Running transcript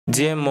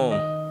Dear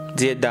Mom,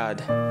 dear Dad,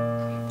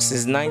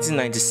 since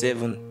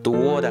 1997, the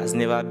world has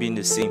never been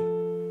the same.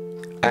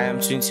 I am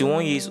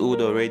 21 years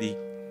old already.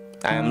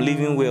 I am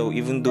living well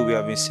even though we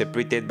have been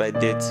separated by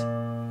death.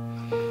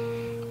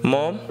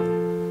 Mom,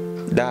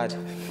 Dad,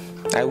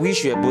 I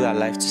wish you were both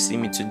alive to see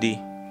me today,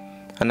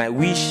 and I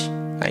wish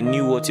I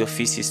knew what your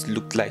faces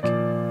looked like.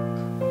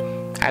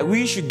 I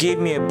wish you gave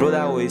me a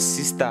brother or a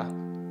sister.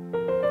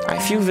 I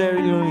feel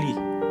very lonely,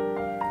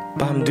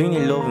 but I'm doing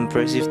a lot of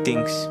impressive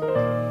things,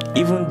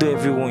 even though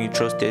everyone you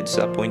trusted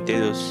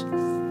disappointed us.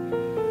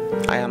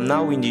 I am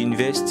now in the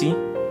university.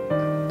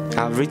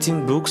 I've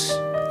written books.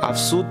 I've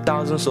sold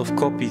thousands of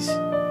copies.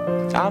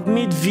 I've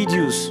made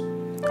videos,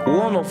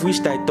 one of which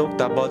I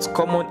talked about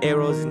common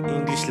errors in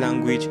English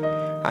language,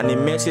 and a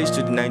message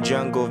to the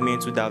Nigerian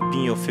government would have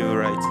been your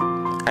favorite.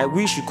 I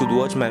wish you could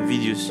watch my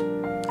videos.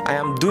 I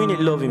am doing a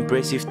lot of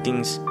impressive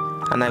things,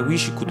 and I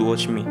wish you could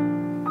watch me.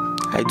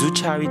 I do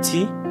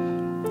charity.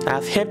 I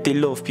have helped a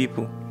lot of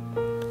people.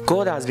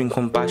 God has been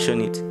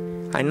compassionate.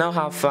 I now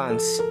have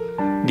fans.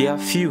 They are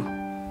few,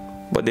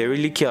 but they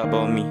really care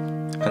about me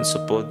and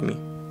support me.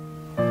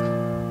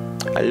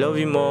 I love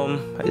you, Mom.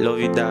 I love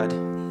you, Dad.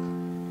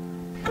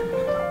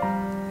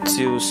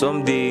 Till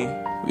someday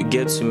we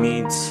get to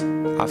meet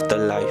after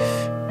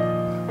life.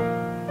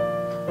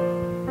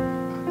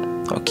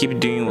 I'll keep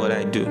doing what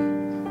I do.